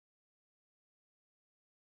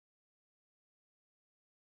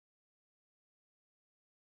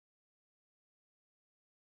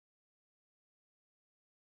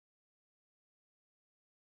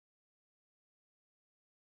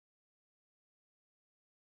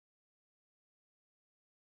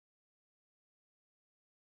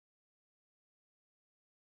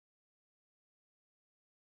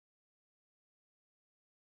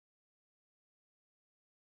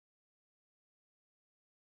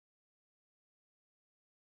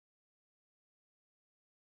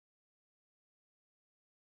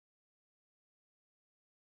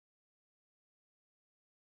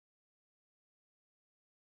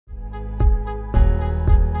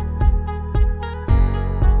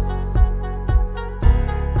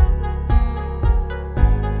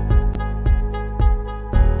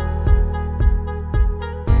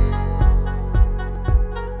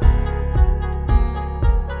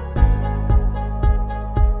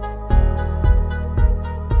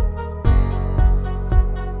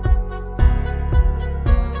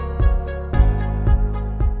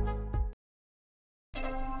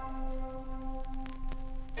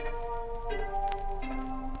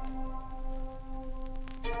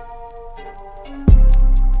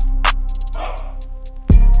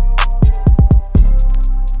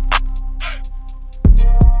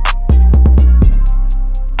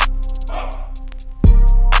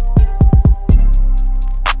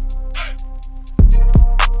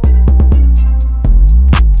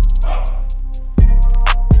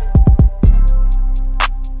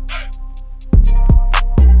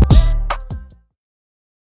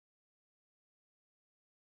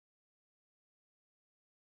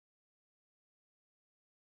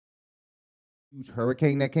huge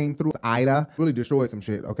hurricane that came through. Ida really destroyed some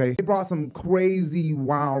shit, okay? It brought some crazy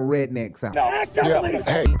wild rednecks out. Yeah.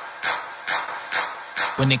 Hey.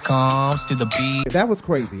 When it comes to the beat. That was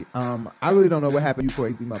crazy. I really don't know what happened, you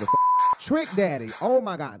crazy motherfucker. Trick Daddy, oh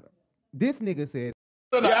my God. This nigga said,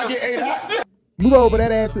 yeah, I get 8 out. Move over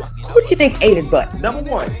that ass. Who do you think ate his butt? Number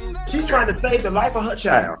one, she's trying to save the life of her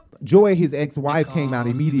child. Joy, his ex-wife, came out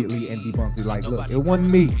immediately and debunked it. Like, look, it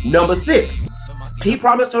wasn't me. Number 6, he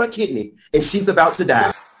promised her a kidney and she's about to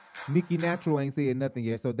die. Nikki Natural ain't said nothing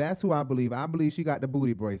yet, so that's who I believe. I believe she got the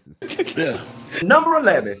booty braces. Yeah. Number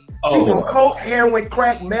 11, she's on coke, heroin,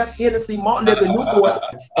 crack, meth, Hennessy, Martin Luther, Newports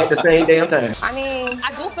at the same damn time. I mean,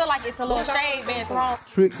 I do feel like it's a little shade being thrown.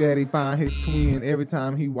 Trick Daddy find his twin every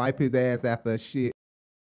time he wipe his ass after a shit.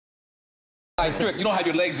 Like Trick, you don't have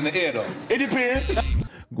your legs in the air though. It depends.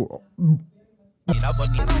 Girl.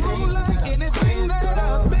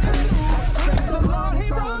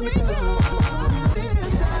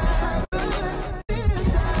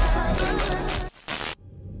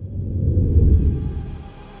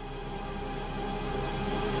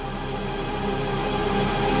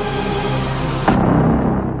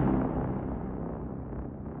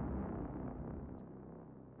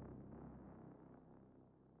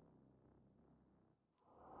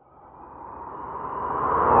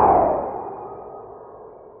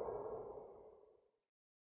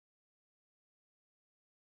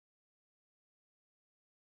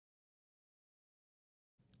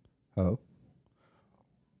 Hello.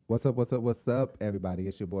 What's up, everybody?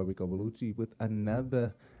 It's your boy Rico Bellucci with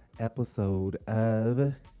another episode of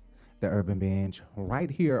The Urban Binge right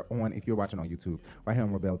here on, if you're watching on YouTube, right here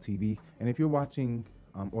on Rebel TV. And if you're watching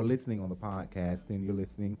or listening on the podcast, then you're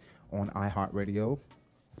listening on iHeartRadio,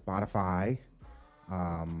 Spotify.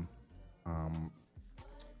 I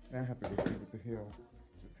have to go see what the hell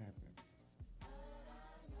just happened.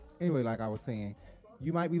 Anyway, like I was saying,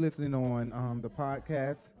 you might be listening on the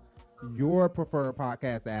podcast, your preferred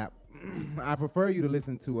podcast app. I prefer you to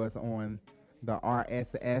listen to us on the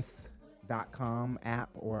RSS.com app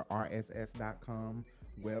or RSS.com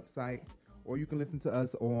website, or you can listen to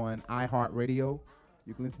us on iHeartRadio.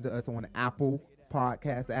 You can listen to us on Apple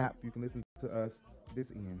Podcast app. You can listen to us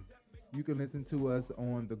You can listen to us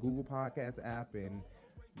on the Google Podcast app, and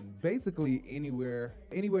basically anywhere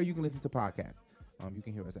you can listen to podcasts. You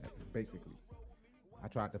can hear us at, basically. I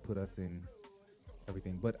tried to put us in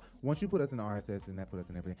everything, but once you put us in RSS, then that put us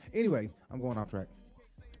in everything. Anyway, I'm going off track.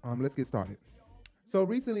 Let's get started. So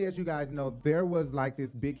recently, as you guys know, there was like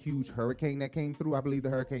this big, huge hurricane that came through. I believe the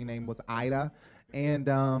hurricane name was Ida, and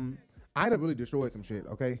Ida really destroyed some shit,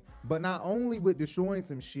 okay? But not only with destroying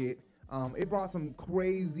some shit, it brought some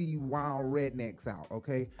crazy, wild rednecks out,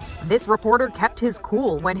 okay? This reporter kept his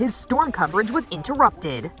cool when his storm coverage was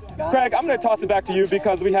interrupted. Craig, I'm going to toss it back to you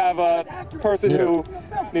because we have a person who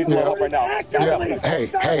needs more help right now. Hey.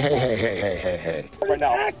 Right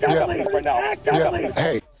now.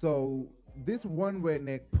 Hey. So this one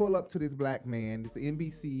redneck pull up to this black man, this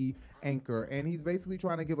NBC anchor, and he's basically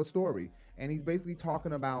trying to give a story. And he's basically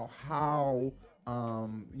talking about how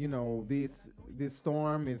this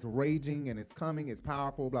storm is raging and it's coming, it's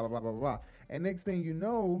powerful, blah, blah, blah, blah, blah. And next thing you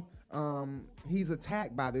know, he's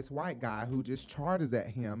attacked by this white guy who just charges at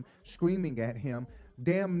him, screaming at him,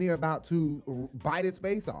 damn near about to bite his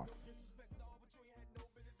face off.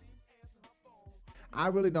 I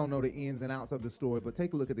really don't know the ins and outs of the story, but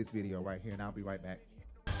take a look at this video right here and I'll be right back.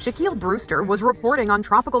 Shaquille Brewster was reporting on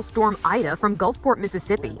Tropical Storm Ida from Gulfport,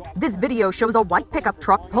 Mississippi. This video shows a white pickup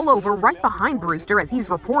truck pull over right behind Brewster as he's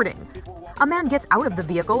reporting. A man gets out of the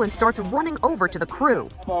vehicle and starts running over to the crew.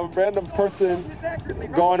 A random person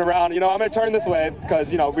going around, I'm going to turn this way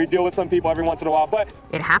because, we deal with some people every once in a while, but...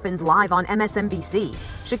 It happened live on MSNBC.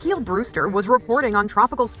 Shaquille Brewster was reporting on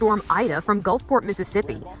Tropical Storm Ida from Gulfport,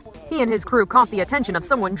 Mississippi. He and his crew caught the attention of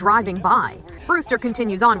someone driving by. Brewster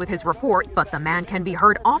continues on with his report, but the man can be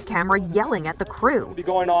heard off camera yelling at the crew. Be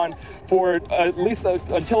going on for at least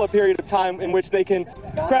until a period of time in which they can...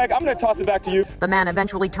 Craig, I'm going to toss it back to you. The man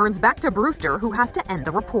eventually turns back to Brewster, who has to end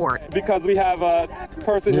the report. Because we have a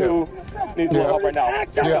person who needs more help right now.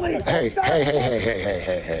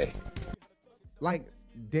 Hey. Like,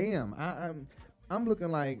 damn, I'm looking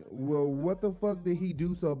like, well, what the fuck did he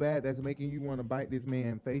do so bad that's making you want to bite this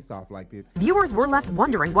man's face off like this? Viewers were left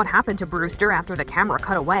wondering what happened to Brewster after the camera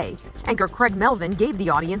cut away. Anchor Craig Melvin gave the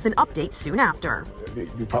audience an update soon after.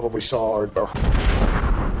 You probably saw our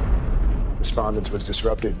respondents was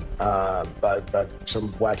disrupted by some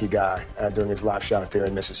wacky guy during his live shot there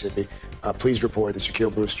in Mississippi. Please report that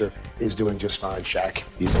Shaquille Brewster is doing just fine, Shaq.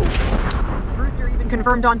 He's okay. Brewster even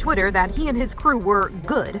confirmed on Twitter that he and his crew were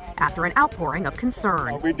good after an outpouring of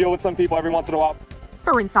concern. We deal with some people every once in a while.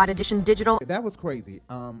 For Inside Edition Digital, that was crazy.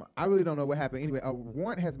 I really don't know what happened. Anyway, a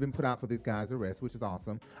warrant has been put out for this guy's arrest, which is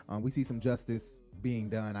awesome. We see some justice being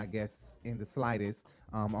done, I guess, in the slightest.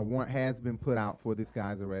 A warrant has been put out for this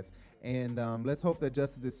guy's arrest. And let's hope that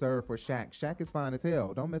justice is served for Shaq. Shaq is fine as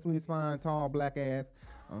hell. Don't mess with his fine, tall, black ass.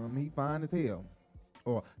 He fine as hell.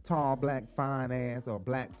 Or tall, black, fine ass, or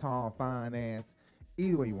black, tall, fine ass.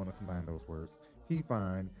 Either way you want to combine those words. He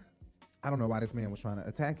fine. I don't know why this man was trying to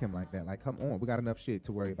attack him like that. Like, come on, we got enough shit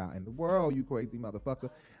to worry about in the world, you crazy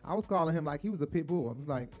motherfucker. I was calling him like he was a pit bull. I was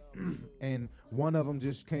like, and one of them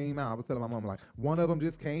just came out. I was telling my mom, like, one of them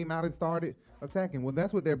just came out and started attacking. Well,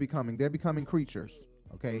 that's what they're becoming. They're becoming creatures,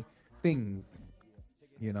 okay? Things,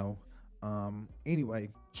 you know. Anyway,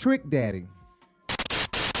 Trick Daddy.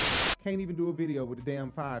 Can't even do a video with the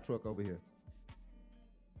damn fire truck over here.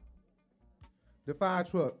 The fire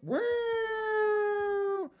truck.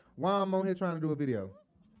 Why I'm on here trying to do a video?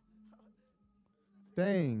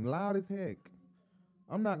 Dang, loud as heck.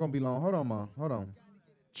 I'm not gonna be long. Hold on, Mom. Hold on.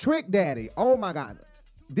 Trick Daddy. Oh my God.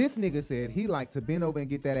 This nigga said he liked to bend over and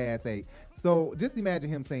get that ass ate. So just imagine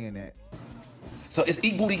him saying that. So is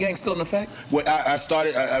Eat Booty Gang still in effect? Well, I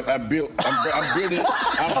built. I'm building.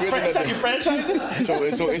 I'm building. You franchising?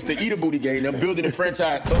 So it's the Eat a Booty Gang. I'm building a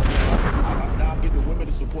franchise. Now I'm getting the women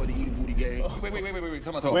to support the Eat a Booty Gang. Wait.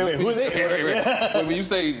 Come on, Wait. Who's it? Wait, when you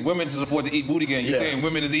say women to support the Eat Booty Gang, you saying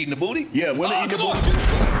women is eating the booty? Yeah, women eating the booty.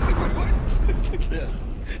 What? Yeah.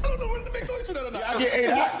 I don't know whether to make noise for that or not. I get 8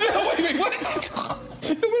 hours. Wait, what?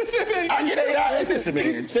 I get 8 hours. Listen,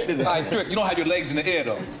 man. Check this out. All right, Trick, you don't have your legs in the air,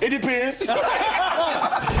 though. It depends.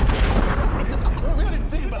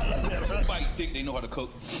 Everybody think they know how to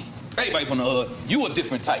cook. Everybody from the hood. You a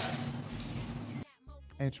different type.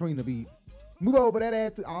 And Trina B. Move over that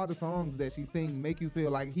ass to all the songs that she sing make you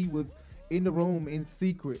feel like he was in the room in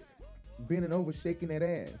secret, bending over, shaking that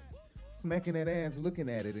ass, smacking that ass, looking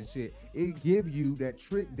at it and shit. It give you that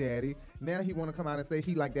Trick Daddy. Now he want to come out and say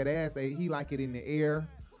he like that ass, he like it in the air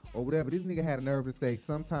or whatever. This nigga had a nerve to say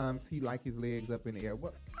sometimes he like his legs up in the air.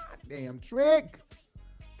 What? Damn, Trick.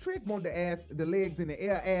 Trick want the legs in the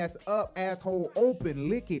air, ass up, asshole open,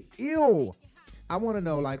 lick it. Ew. I want to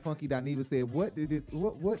know, like Funky Dineva said, what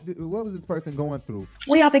was this person going through?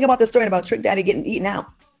 What do y'all think about the story about Trick Daddy getting eaten out?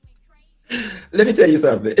 Let me tell you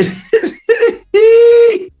something.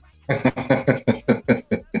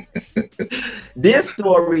 This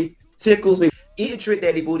story tickles me. Eating Trick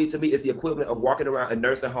Daddy booty to me is the equivalent of walking around a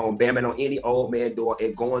nursing home, bamming on any old man door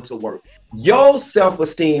and going to work. Your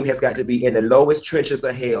self-esteem has got to be in the lowest trenches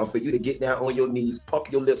of hell for you to get down on your knees,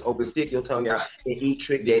 puff your lips open, stick your tongue out, and eat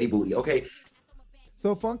Trick Daddy booty, okay?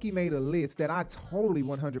 So Funky made a list that I totally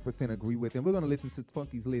 100% agree with, and we're going to listen to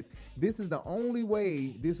Funky's list. This is the only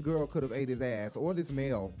way this girl could have ate his ass, or this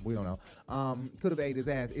male, we don't know, could have ate his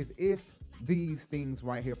ass, is if these things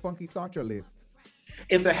right here. Funky, start your list.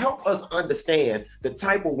 And to help us understand the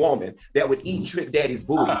type of woman that would eat Trick Daddy's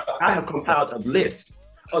booty, I have compiled a list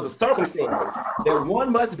of the circumstances that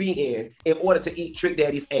one must be in order to eat Trick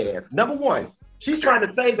Daddy's ass. Number one, she's trying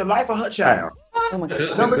to save the life of her child. Oh my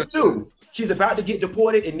God. Number two, she's about to get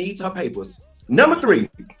deported and needs her papers. Number three,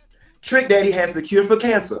 Trick Daddy has the cure for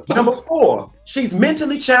cancer. Number four, she's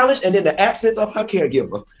mentally challenged and in the absence of her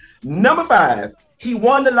caregiver. Number five, he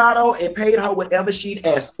won the lotto and paid her whatever she'd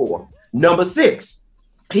asked for. Number six,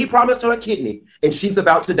 he promised her a kidney and she's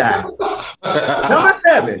about to die. Number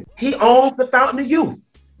seven, he owns the Fountain of Youth.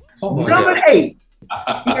 Number eight,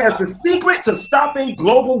 he has the secret to stopping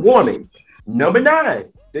global warming. Number nine,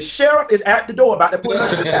 the sheriff is at the door about to put her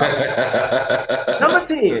shit out. Number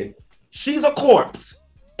 10, she's a corpse.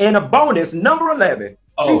 And a bonus, number 11,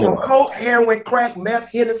 she's on coke, heroin, crack, meth,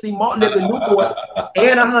 Hennessy, malt liquor, Newports,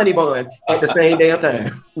 and a honey bun at the same damn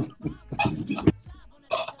time.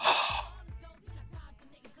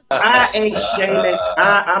 I ain't shaming.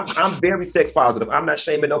 I'm very sex positive. I'm not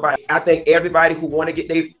shaming nobody. I think everybody who want to get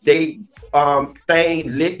they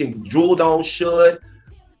thing licked and drooled on should.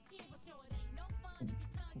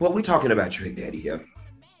 But we talking about Trick Daddy here.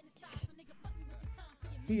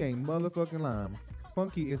 He ain't motherfucking lying.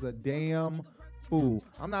 Funky is a damn fool.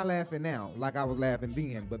 I'm not laughing now like I was laughing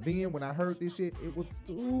then, but then when I heard this shit, it was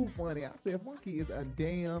so funny. I said, Funky is a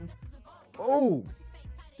damn fool.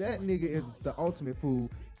 That nigga is the ultimate fool.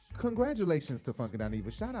 Congratulations to Funky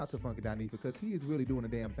Dineva. Shout out to Funky Dineva because he is really doing a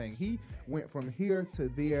damn thing. He went from here to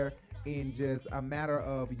there in just a matter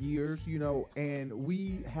of years, you know, and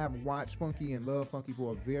we have watched Funky and love Funky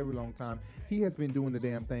for a very long time. He has been doing the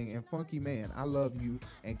damn thing, and Funky, man, I love you,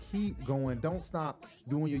 and keep going. Don't stop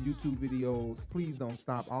doing your YouTube videos. Please don't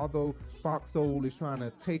stop. Although Fox Soul is trying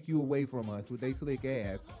to take you away from us with they slick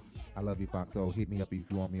ass. I love you, Fox Soul. Hit me up if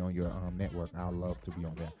you want me on your network. I'd love to be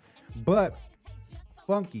on there. But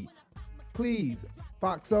Funky, please,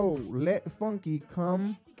 Fox Soul, let Funky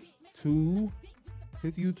come to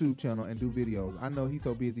his YouTube channel and do videos. I know he's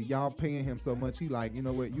so busy. Y'all paying him so much. He like, you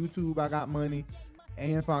know what? YouTube, I got money,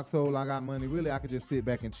 and Fox Soul, I got money. Really, I could just sit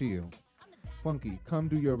back and chill. Funky, come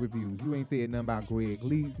do your reviews. You ain't said nothing about Greg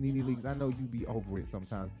Leaks, Nene Leaks. I know you be over it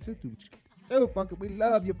sometimes. Just do Funky. We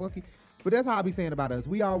love you, Funky. But that's how I be saying about us.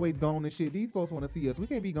 We always gone and shit. These folks want to see us. We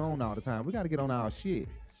can't be gone all the time. We got to get on our shit.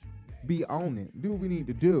 Be on it. Do what we need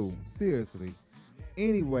to do. Seriously.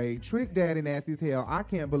 Anyway, Trick Daddy nasty as hell. I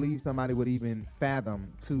can't believe somebody would even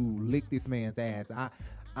fathom to lick this man's ass.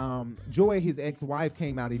 Joy, his ex-wife,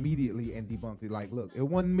 came out immediately and debunked it. Like, look, it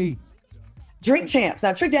wasn't me. Drink champs.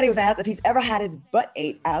 Now, Trick Daddy was asked if he's ever had his butt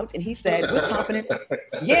ate out, and he said with confidence,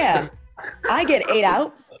 yeah, I get ate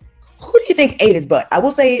out. Who do you think ate his butt? I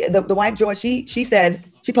will say the wife, Joy, she said,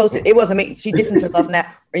 she posted, it wasn't me. She distanced herself from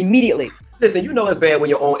that immediately. Listen, you know it's bad when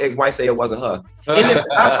your own ex-wife say it wasn't her. And listen,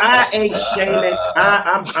 I ain't shaming.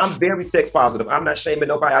 I'm very sex positive. I'm not shaming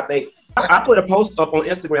nobody. I think I put a post up on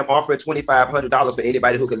Instagram offering $2,500 for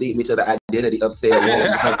anybody who could lead me to the identity of said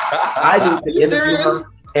woman. Because I need to interview her,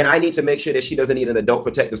 and I need to make sure that she doesn't need an adult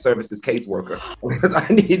protective services caseworker. Because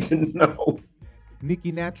I need to know.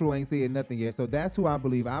 Nikki Natural ain't said nothing yet, so that's who I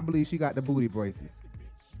believe. I believe she got the booty braces.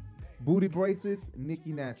 Booty braces,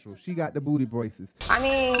 Nikki Natural. She got the booty braces. I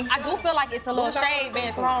mean, I do feel like it's a little shade being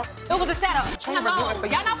thrown. It was a setup. Hello.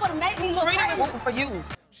 Y'all not gonna make me look crazy for you.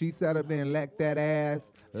 She sat up there and lacked that ass.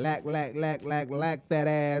 Lack that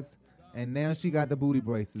ass. And now she got the booty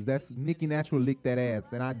braces. That's Nikki Natural licked that ass.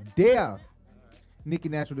 And I dare Nikki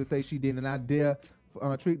Natural to say she didn't. And I dare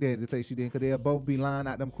Trick Daddy to say she didn't. Because they'll both be lying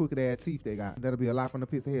out them crooked ass teeth they got. That'll be a lot from the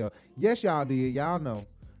pits of hell. Yes, y'all did. Y'all know.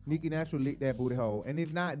 Nikki Natural licked that booty hole. And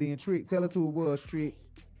if not, then Trick, tell us who it was, Trick.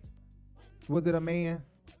 Was it a man?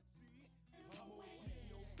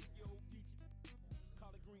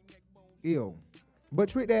 Ew. But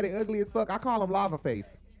Trick Daddy ugly as fuck. I call him Lava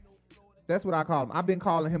Face. That's what I call him. I've been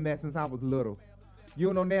calling him that since I was little. You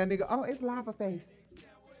don't know now, nigga? Oh, it's Lava Face.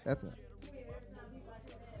 That's it.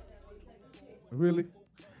 Really?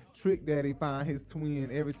 Trick Daddy find his twin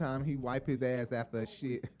every time he wipe his ass after a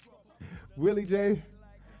shit. Really, Jay?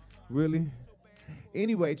 Really?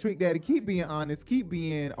 Anyway, Trick Daddy, keep being honest, keep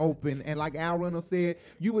being open. And like Al Reynolds said,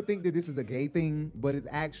 you would think that this is a gay thing, but it's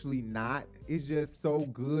actually not. It's just so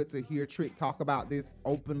good to hear Trick talk about this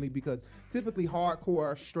openly, because typically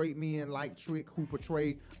hardcore straight men like Trick who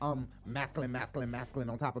portray masculine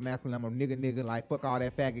on top of masculine. I'm a nigga, like fuck all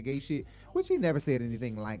that faggot gay shit, which he never said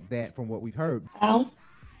anything like that from what we've heard. Al?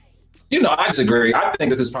 You know, I disagree. I think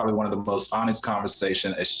this is probably one of the most honest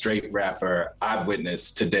conversation a straight rapper I've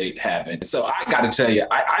witnessed to date having. So I got to tell you,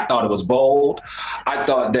 I thought it was bold. I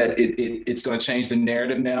thought that it's going to change the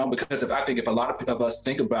narrative now, because I think if a lot of us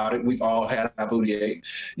think about it, we've all had our booty ache,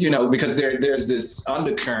 you know, because there's this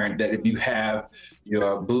undercurrent that if you have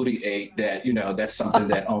your booty ache, that, you know, that's something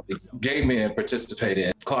that only gay men participate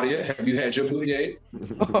in. Claudia, have you had your booty ache?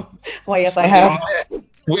 Well, yes, I have.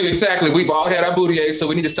 Exactly. We've all had our booty ache, so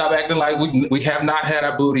we need to stop acting like we have not had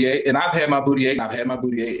our booty ache. And I've had my booty ache. I've had my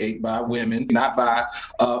booty ache by women, not by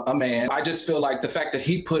a man. I just feel like the fact that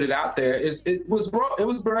he put it out there it was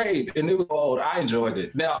brave and it was bold. I enjoyed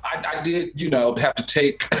it. Now I did, you know, have to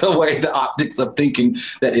take away the optics of thinking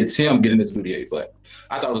that it's him getting his booty ache, but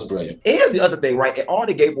I thought it was brilliant. Here's the other thing, right? And all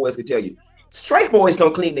the gay boys can tell you, straight boys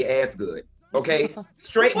don't clean their ass good. Okay,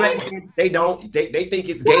 straight black men, they don't. They think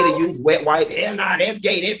it's gay to use wet wipe. Hell nah, that's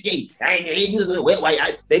gay. That's gay. I ain't using wet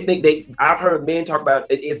wipe. They think I've heard men talk about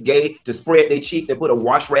it's gay to spread their cheeks and put a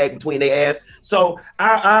wash rag between their ass. So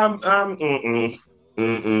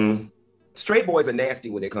straight boys are nasty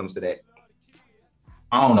when it comes to that.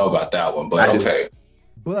 I don't know about that one, but okay.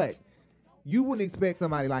 But you wouldn't expect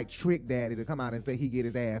somebody like Trick Daddy to come out and say he get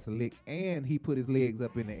his ass licked and he put his legs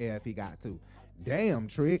up in the air if he got to. Damn,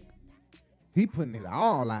 Trick. He putting it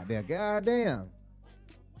all out there. God damn.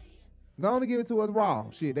 Gonna give it to us raw.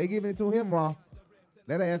 Shit, they giving it to him raw.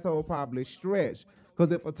 That asshole probably stretched.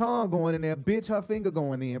 Because if a tongue going in there, bitch, her finger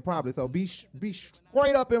going in probably. So be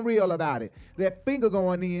straight up and real about it. That finger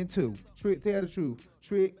going in too. Trick, tell the truth.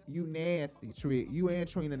 Trick, you nasty, Trick. You and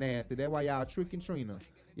Trina nasty. That's why y'all tricking Trina.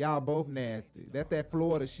 Y'all both nasty. That's that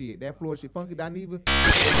Florida shit. That Florida shit. Funky Dineva.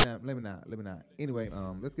 Let me not. Anyway,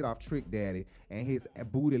 let's get off Trick Daddy and his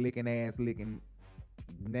booty licking, ass licking,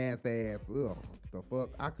 nasty ass. Ugh, the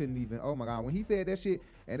fuck. I couldn't even. Oh my god. When he said that shit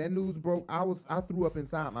and that news broke, I threw up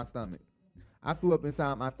inside my stomach. I threw up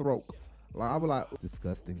inside my throat. Like, I was like,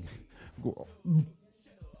 disgusting.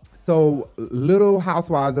 So, Little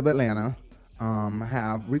Housewives of Atlanta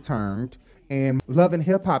have returned, and Love and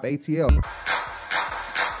Hip Hop ATL.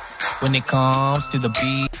 When it comes to the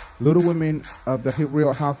beat. Little Women of the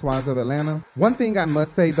Real Housewives of Atlanta. One thing I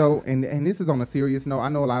must say though, and this is on a serious note, I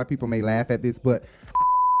know a lot of people may laugh at this, but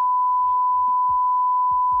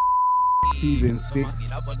season 6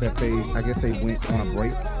 that I guess they went on a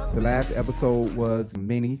break. The last episode was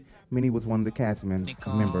Minnie. Minnie was one of the cast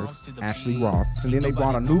members, Ashley Ross. And then they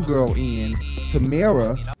brought a new girl in,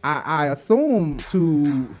 Tamara. I assume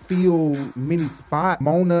to fill Minnie's spot.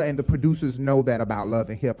 Mona and the producers know that about Love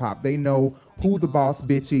and Hip Hop. They know who the boss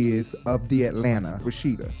bitch is of the Atlanta,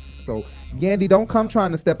 Rashida. So, Yandy, don't come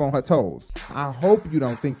trying to step on her toes. I hope you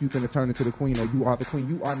don't think you can turn into the queen or you are the queen.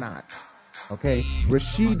 You are not. Okay?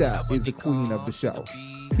 Rashida is the queen of the show.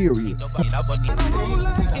 Period.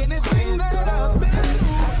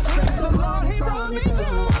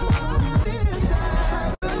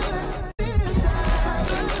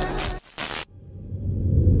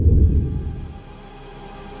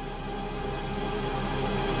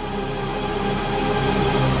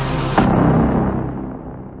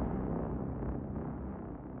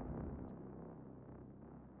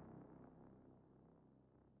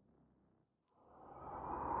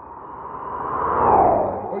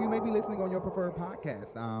 Listening on your preferred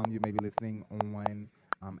podcast. You may be listening on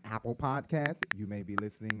Apple Podcasts. You may be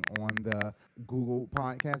listening on the Google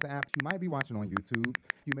Podcast app. You might be watching on YouTube.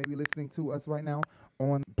 You may be listening to us right now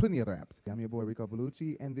on plenty of other apps. I'm your boy Rico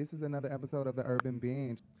Bellucci, and this is another episode of the Urban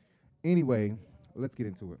Binge. Anyway, let's get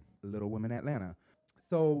into it. Little Women Atlanta.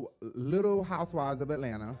 So, Little Housewives of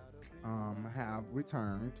Atlanta have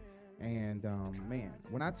returned, and man,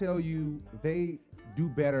 when I tell you they do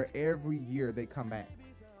better every year they come back.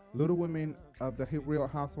 Little Women of the Real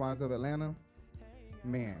Housewives of Atlanta,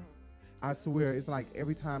 man, I swear it's like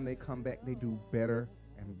every time they come back, they do better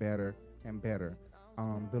and better and better.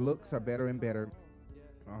 The looks are better and better.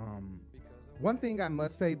 One thing I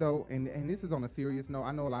must say though, and this is on a serious note,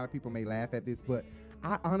 I know a lot of people may laugh at this, but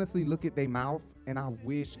I honestly look at their mouth and I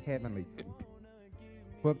wish Heavenly.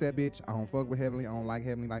 Fuck that bitch. I don't fuck with Heavenly. I don't like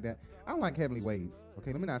Heavenly like that. I don't like Heavenly ways.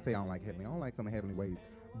 Okay, let me not say I don't like Heavenly. I don't like some of Heavenly ways.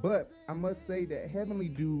 But I must say that Heavenly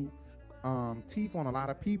do teeth on a lot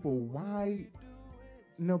of people. Why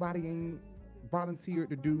nobody ain't volunteered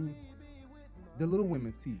to do the Little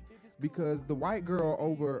Women's teeth? Because the white girl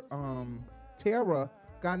over Tara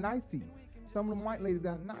got nice teeth. Some of them white ladies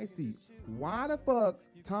got nice teeth. Why the fuck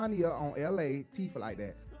Tanya on LA teeth like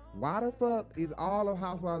that? Why the fuck is all of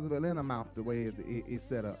Housewives of Atlanta mouth the way it's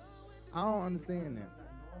set up? I don't understand that.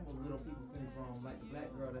 Normal little people syndrome, like the black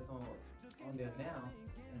girl that's on there now.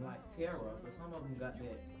 Like Tara, but some of them got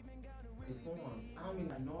that deformed. I don't mean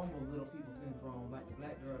like normal little people syndrome, like the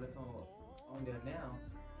black girl that's on there now,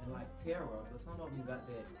 and like Tara, but some of them got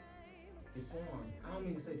that deformed. I don't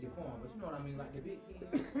mean to say deformed, but you know what I mean, like the big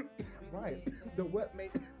kids. Right. The what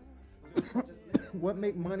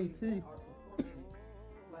make money teeth?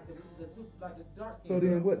 Like the dark. So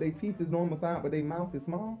then what? They teeth is normal size, but they mouth is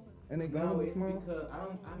small, and they gums is small. Because I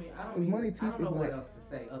don't know what else to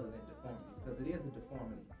say other than deformity, because it is a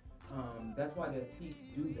deformity. That's why their teeth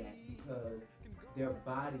do that, because their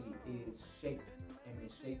body is shaped and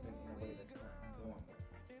is shapen in a way that's not normal.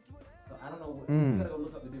 So I don't know. You gotta go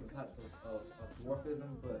look up the different types of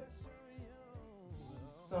dwarfism, but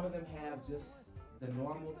some of them have just the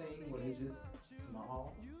normal thing where they just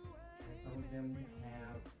small, and some of them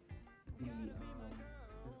have the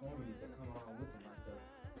deformities that come along with them, like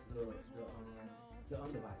the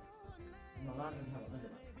underbite. You know, a lot of them have an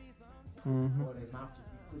underbite, or their mouth just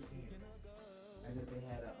be pushed in, as if they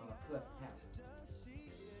had a cleft palate.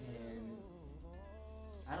 And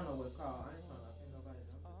I don't know what it's called. I ain't trying to offend nobody.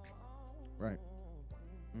 Right.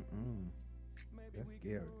 That's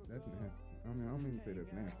scary. That's nasty. I mean, I don't mean to say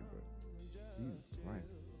that's nasty, but Jesus Christ.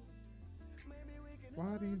 Why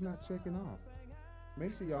are these not checking off?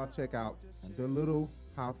 Make sure y'all check out The Little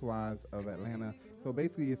Housewives of Atlanta. So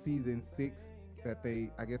basically it's season 6 that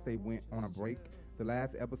I guess they went on a break. The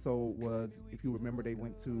last episode was, if you remember, they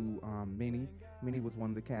went to Minnie. Minnie was one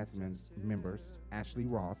of the cast members. Ashley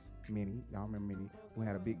Ross, Minnie. Y'all remember Minnie? Who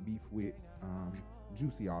had a big beef with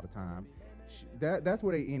Juicy all the time. That's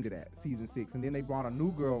where they ended at, season 6. And then they brought a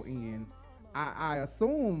new girl in, I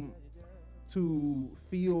assume to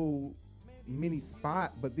fill Minnie's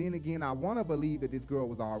spot, but then again, I want to believe that this girl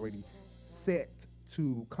was already set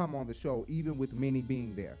to come on the show, even with Minnie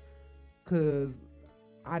being there, because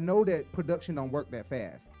I know that production don't work that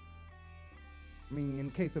fast. I mean,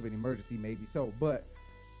 in case of an emergency, maybe so, but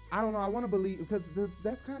I don't know. I want to believe, because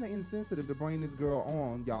that's kind of insensitive to bring this girl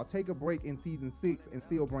on. Y'all take a break in season 6 and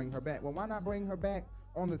still bring her back. Well, why not bring her back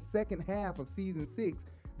on the second half of season 6?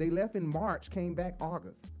 They left in March, came back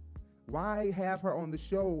August. Why have her on the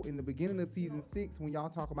show in the beginning of season 6 when y'all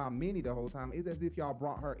talk about Minnie the whole time? It's as if y'all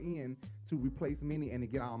brought her in to replace Minnie and to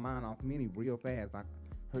get our mind off Minnie real fast, like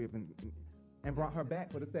hurry up and brought her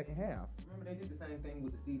back for the second half. Remember they did the same thing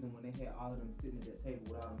with the season when they had all of them sitting at that table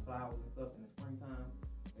with all them flowers and stuff in the springtime.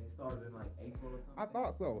 And it started in like April or something. I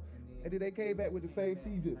thought so. And then they came back with the same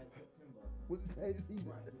season. With the same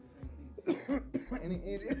season. Right, and it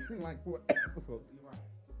ended in like 4 episodes. You're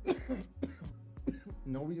right.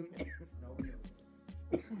 No real. No real.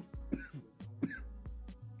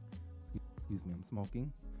 Excuse me, I'm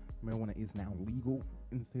smoking. Marijuana is now legal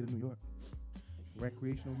in the state of New York.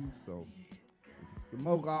 Recreational use, so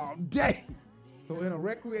smoke all day. So in a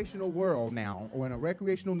recreational world now, or in a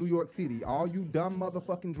recreational New York City, all you dumb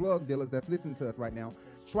motherfucking drug dealers that's listening to us right now,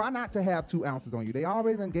 try not to have 2 ounces on you. They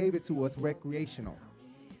already done gave it to us recreational.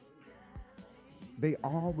 They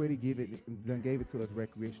already gave it to us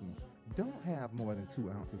recreational. Don't have more than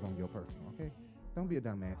 2 ounces on your person, okay? Don't be a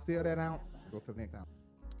dumbass. Sell that ounce, go to the next ounce.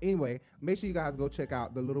 Anyway, make sure you guys go check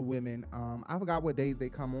out the Little Women. I forgot what days they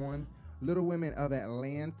come on. Little Women of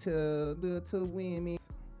Atlanta, Little Women.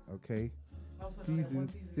 Okay. Season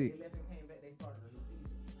 6.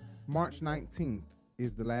 March 19th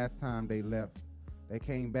is the last time they left. They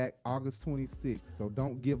came back August 26th, so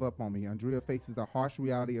don't give up on me. Andrea faces the harsh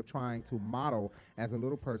reality of trying to model as a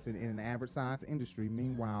little person in an average-sized industry.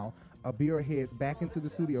 Meanwhile, Abira heads back into the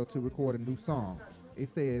studio to record a new song. It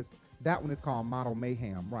says that one is called Model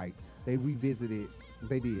Mayhem, right? They revisited,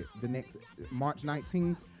 they did. The next, March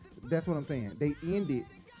 19th, that's what I'm saying. They ended,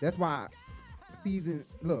 that's why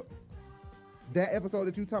look, that episode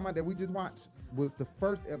that you talking about that we just watched was the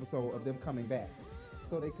first episode of them coming back.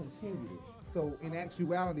 So they continued it. So in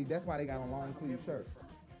actuality, that's why they got a long sleeve shirt.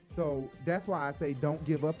 So that's why I say don't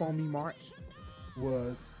give up on me. March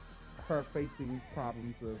was her facing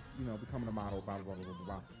problems of, becoming a model, blah, blah, blah, blah,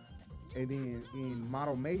 blah. And then in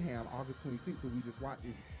Model Mayhem, August 26th, what we just watched,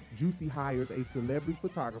 is Juicy hires a celebrity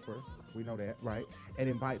photographer. We know that, right? And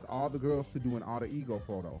invites all the girls to do an alter ego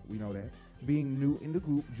photo. We know that. Being new in the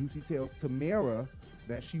group, Juicy tells Tamara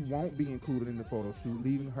that she won't be included in the photo shoot,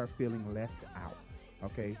 leaving her feeling left out.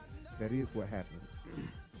 Okay? That is what happened.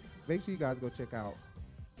 Make sure you guys go check out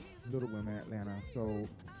Little Women Atlanta. So,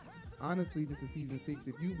 honestly, this is season 6.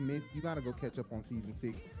 If you've missed, you got to go catch up on season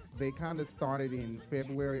 6. They kind of started in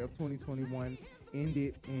February of 2021,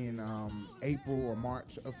 ended in April or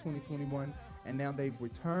March of 2021, and now they've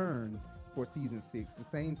returned for season 6. The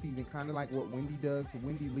same season, kind of like what Wendy does. So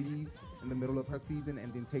Wendy leaves in the middle of her season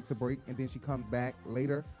and then takes a break, and then she comes back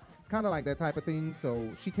later. It's kind of like that type of thing. So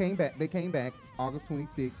she came back. They came back August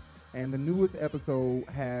 26th. And the newest episode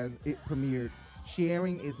premiered.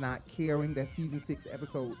 Sharing is Not Caring. That's season 6,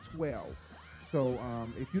 episode 12. So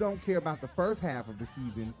if you don't care about the first half of the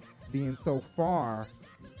season, then so far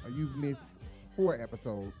you've missed 4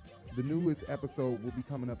 episodes. The newest episode will be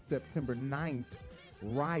coming up September 9th.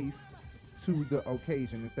 Rise to the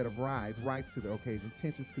occasion instead of rise to the occasion.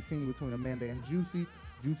 Tensions continue between Amanda and Juicy.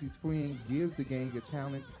 Juicy's friend gives the gang a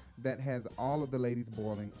challenge that has all of the ladies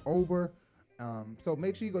boiling over. So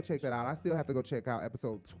make sure you go check that out. I still have to go check out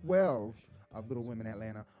episode 12 of Little Women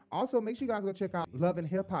Atlanta. Also, make sure you guys go check out Love and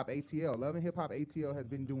Hip Hop ATL. Love and Hip Hop ATL has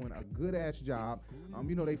been doing a good-ass job.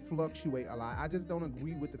 They fluctuate a lot. I just don't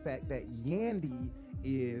agree with the fact that Yandy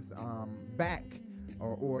is back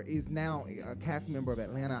or is now a cast member of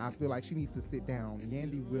Atlanta. I feel like she needs to sit down.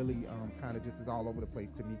 Yandy really kind of just is all over the place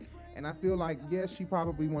to me. And I feel like, yes, she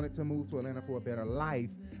probably wanted to move to Atlanta for a better life,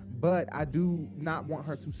 but I do not want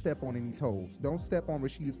her to step on any toes. Don't step on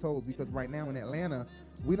Rashida's toes, because right now in Atlanta,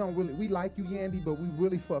 we like you, Yandy, but we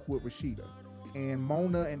really fuck with Rashida. And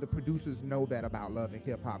Mona and the producers know that about Love and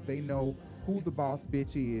Hip Hop. They know who the boss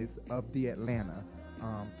bitch is of the Atlanta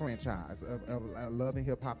franchise of Love and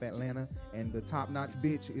Hip Hop Atlanta. And the top-notch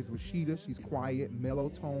bitch is Rashida. She's quiet, mellow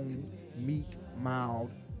tone, meek,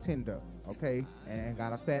 mild, tender, okay? And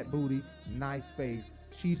got a fat booty, nice face.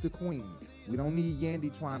 She's the queen. We don't need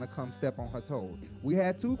Yandy trying to come step on her toes. We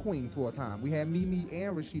had 2 queens for a time. We had Mimi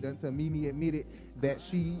and Rashida until Mimi admitted that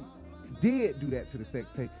she did do that to the sex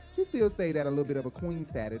tape. She still stayed at a little bit of a queen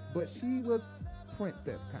status, but she was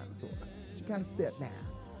princess kind of sort of. She kind of stepped down.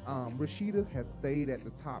 Rashida has stayed at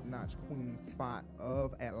the top-notch queen spot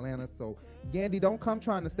of Atlanta. So, Yandy, don't come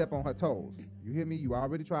trying to step on her toes. You hear me? You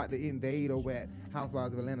already tried to invade over at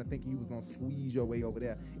Housewives of Atlanta thinking you was going to squeeze your way over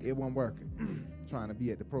there. It wasn't working. Trying to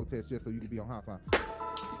be at the protest just so you could be on Housewives.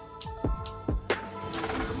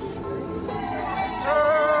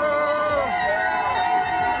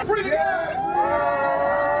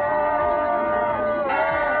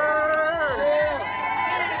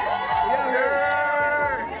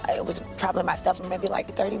 It was probably myself and maybe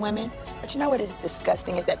like 30 women. But you know what is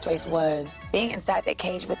disgusting as that place was? Being inside that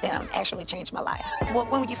cage with them actually changed my life. Well,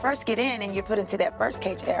 when you first get in and you're put into that first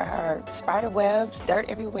cage, there are spider webs, dirt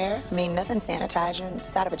everywhere. I mean, nothing sanitized. You're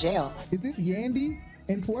inside of a jail. Is this Yandy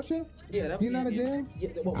and Portia? Yeah, that was You're not a jail? Yeah,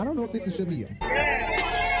 well, I don't know if this is Shamia.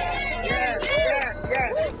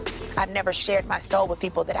 I never shared my soul with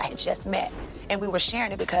people that I had just met. And we were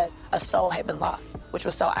sharing it because a soul had been lost, which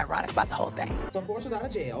was so ironic about the whole thing. So Portia's out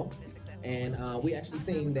of jail, and we actually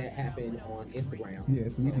seen that happen on Instagram.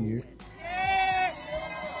 Yes, we did. Yes!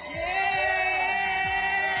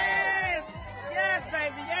 Yes,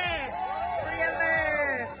 baby, yes!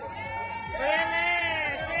 Fearless! Fearless!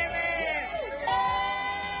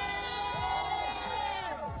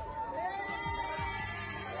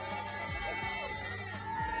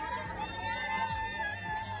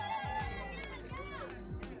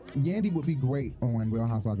 Yandy would be great on Real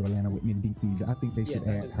Housewives of Atlanta with Mendices. I think they should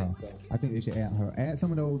add her. So. I think they should add her. Add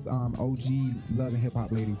some of those OG love and hip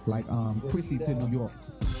hop ladies like Chrissy to New York.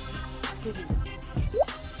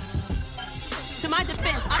 To my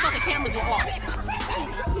defense, I thought the cameras were off.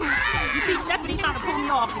 You see Stephanie trying to pull me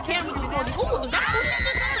off. The cameras was going, ooh, was that Chrissy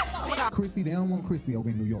just now? Chrissy, they don't want Chrissy over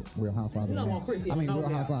in New York. Real Housewives of Atlanta. I mean, Real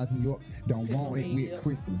Housewives of New York don't want it with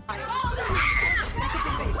Chrissy.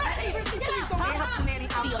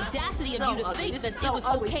 The audacity of you to think that it was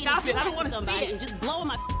okay to do that to somebody is just blowing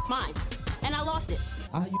my mind. And I lost it.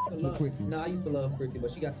 I used to love Chrissy. No, I used to love Chrissy,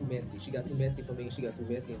 but she got too messy. She got too messy for me. She got too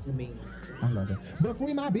messy and too mean. I love her. But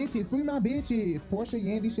free my bitches. Free my bitches. Portia,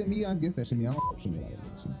 Yandy, Shamia. I guess that Shamia. I don't know Shamia like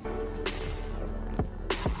that.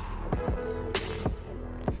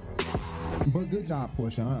 But good job,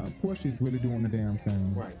 Portia. Portia's really doing the damn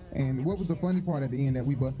thing. Right. And what was the funny part at the end that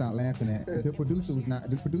we bust out laughing at? The producer was not.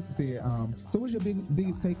 The producer said, "So what's your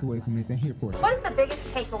biggest takeaway from this?" And here, Portia. What is the biggest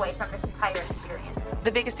takeaway from this entire experience?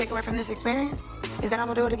 The biggest takeaway from this experience is that I'm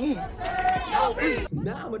gonna do it again.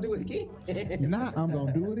 Nah, I'm gonna do it again. Nah, I'm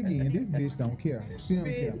gonna do it again. This bitch don't care. She don't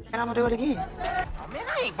care. And I'm gonna do it again. Oh, man,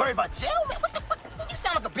 I ain't worried about jail, man. What the fuck? You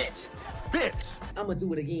sound like a bitch. Bitch. I'm gonna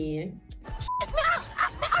do it again. Man,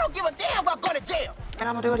 I don't give a damn about going to jail. And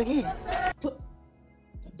I'm gonna do it again.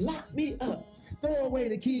 Lock me up. Throw away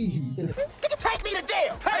the keys. Nigga, take me to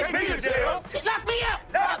jail. Take me to jail. Lock me up.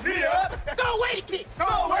 Lock me up. Throw away the key. Throw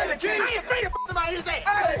away the key. I ain't afraid to somebody in his ass.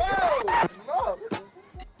 Hey, whoa.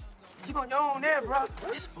 Keep on your own there, bro.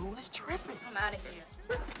 This fool is tripping. I'm out of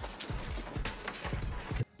here.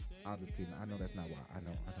 I was just kidding. I know that's not why. I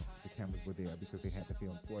know. The cameras were there because they had to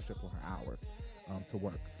film Portia for her hours to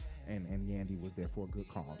work. And Yandy was there for a good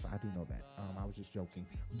cause. I do know that. I was just joking.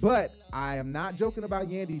 But I am not joking about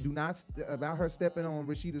Yandy. Do not about her stepping on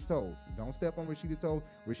Rashida's toes. Don't step on Rashida's toes.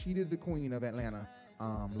 Rashida is the queen of Atlanta,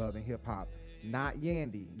 love and hip hop. Not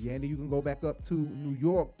Yandy. Yandy, you can go back up to New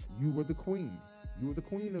York. You were the queen. You were the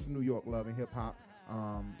queen of New York, love and hip hop.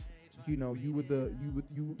 You know, you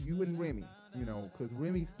and Remy. You know, because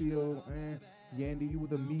Remy still, Yandy, you were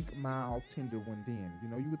the meek, mild, tender one then. You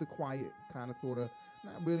know, you were the quiet kind of sort of.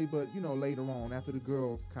 Not really, but, you know, later on, after the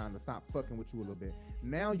girls kind of stopped fucking with you a little bit.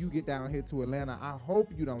 Now you get down here to Atlanta. I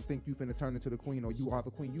hope you don't think you finna turn into the queen or you are the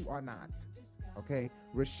queen. You are not. Okay?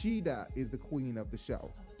 Rashida is the queen of the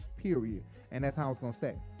show. Period. And that's how it's going to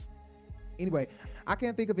stay. Anyway, I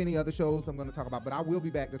can't think of any other shows I'm going to talk about, but I will be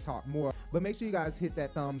back to talk more. But make sure you guys hit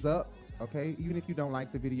that thumbs up. Okay? Even if you don't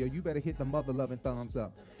like the video, you better hit the mother-loving thumbs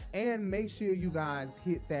up. And make sure you guys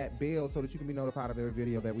hit that bell so that you can be notified of every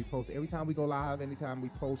video that we post. Every time we go live, anytime we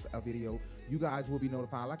post a video, you guys will be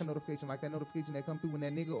notified. Like a notification, like that notification that comes through when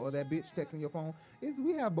that nigga or that bitch texting your phone.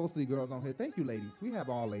 We have mostly girls on here. Thank you, ladies. We have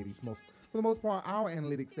all ladies. For the most part, our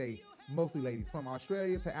analytics say mostly ladies. From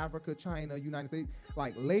Australia to Africa, China, United States.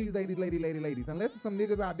 Like ladies. Unless there's some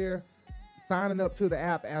niggas out there signing up to the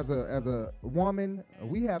app as a woman,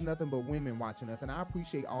 we have nothing but women watching us. And I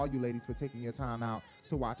appreciate all you ladies for taking your time out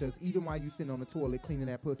to watch us, even while you sitting on the toilet cleaning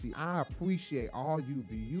that pussy. I appreciate all you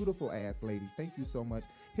beautiful ass ladies. Thank you so much.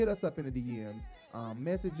 Hit us up in the DM,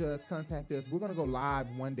 message us, contact us. We're gonna go live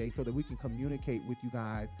one day so that we can communicate with you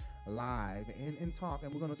guys live and talk,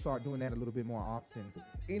 and we're gonna start doing that a little bit more often.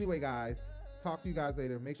 Anyway, guys, Talk to you guys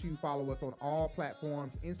later. Make sure you follow us on all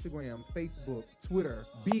platforms: Instagram, Facebook, Twitter,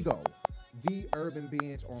 Bigo, The Urban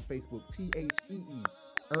Binge on Facebook, THEE,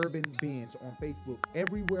 Urban Binge on Facebook.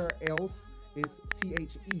 Everywhere else is THE,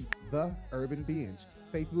 The Urban Binge.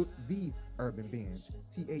 Facebook, The Urban Binge,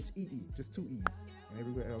 THEE, just 2 E's. And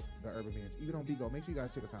everywhere else, The Urban Binge. Even on Bigo. Make sure you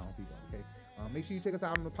guys check us out on Bigo, okay? Make sure you check us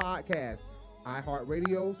out on the podcast.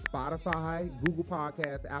 iHeartRadio, Spotify, Google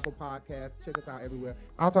Podcasts, Apple Podcasts. Check us out everywhere.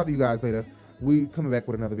 I'll talk to you guys later. We coming back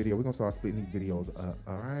with another video. We're going to start splitting these videos up.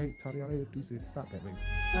 All right? Talk to y'all later. Deuces. Stop that, baby.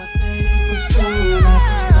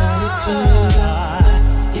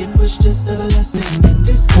 It was just a blessing in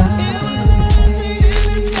disguise.